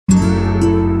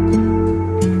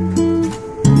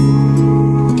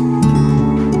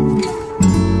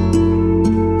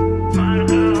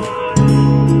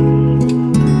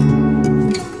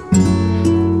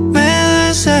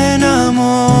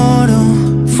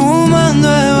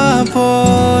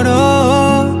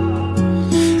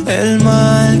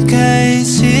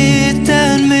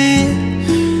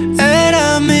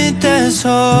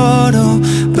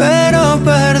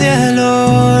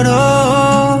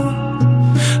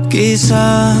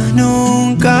quizá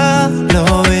nunca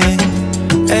lo vi.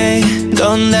 Ey,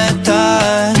 ¿dónde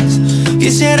estás?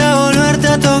 Quisiera volverte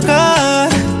a tocar.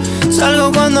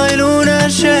 Salgo cuando hay luna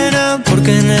llena,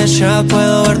 porque en ella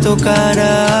puedo ver tu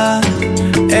cara.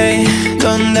 Ey,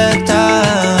 ¿dónde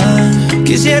estás?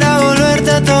 Quisiera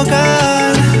volverte a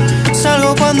tocar.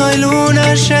 Salgo cuando hay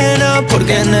luna llena,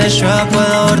 porque en ella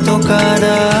puedo ver tu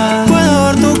cara. Puedo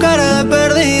ver tu cara de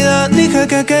perdida. Dije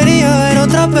que quería ver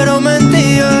otra pero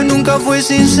mentía. Nunca fui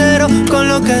sincero con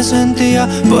lo que sentía.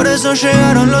 Por eso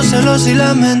llegaron los celos y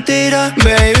las mentiras.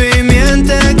 Baby,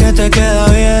 miente que te queda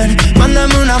bien.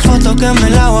 Mándame una foto que me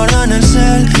la guardo en el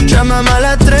cel. Llámame a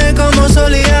las 3 como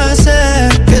solía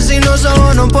hacer. Que si no sos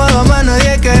vos no puedo a más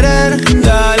nadie querer.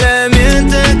 Dale,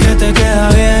 miente que te queda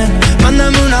bien.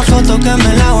 Mándame una foto que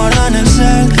me la guardo en el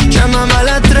cel. Llámame a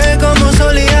las 3 como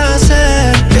solía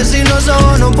hacer. Que si no sos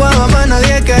vos no puedo a más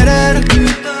nadie querer.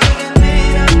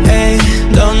 Ey,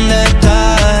 ¿dónde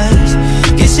estás?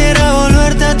 Quisiera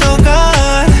volverte a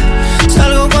tocar.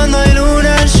 Salgo cuando hay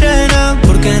luna llena,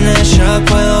 porque en ella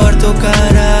puedo ver tu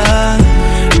cara.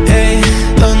 Ey,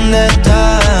 ¿dónde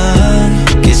estás?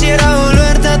 Quisiera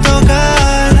volverte a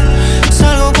tocar.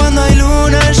 Salgo cuando hay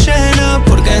luna llena,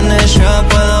 porque en ella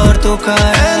puedo ver tu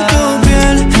cara. En tu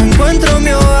piel encuentro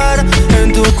mi hogar.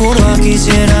 En tu curva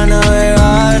quisiera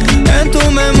navegar. En tu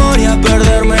memoria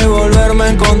perderme y volverme a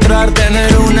encontrar.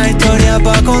 Tener una historia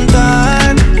pa'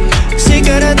 contar. Si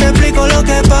quieres te explico lo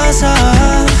que pasa.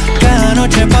 Cada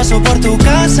noche paso por tu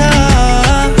casa,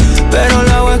 pero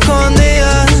lo hago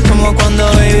escondidas, como cuando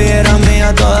viviera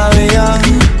mía todavía.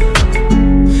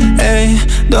 Ey,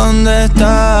 ¿dónde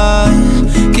estás?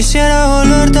 Quisiera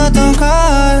volverte a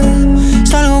tocar.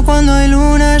 Salgo cuando hay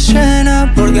luna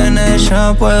llena, porque en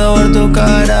ella puedo ver tu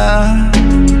cara.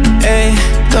 Ey,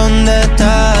 ¿dónde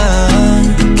estás?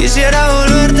 Quisiera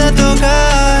volverte a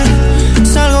tocar.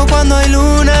 Salgo cuando hay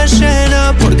luna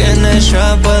llena, porque en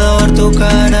ella puedo ver tu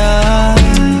cara.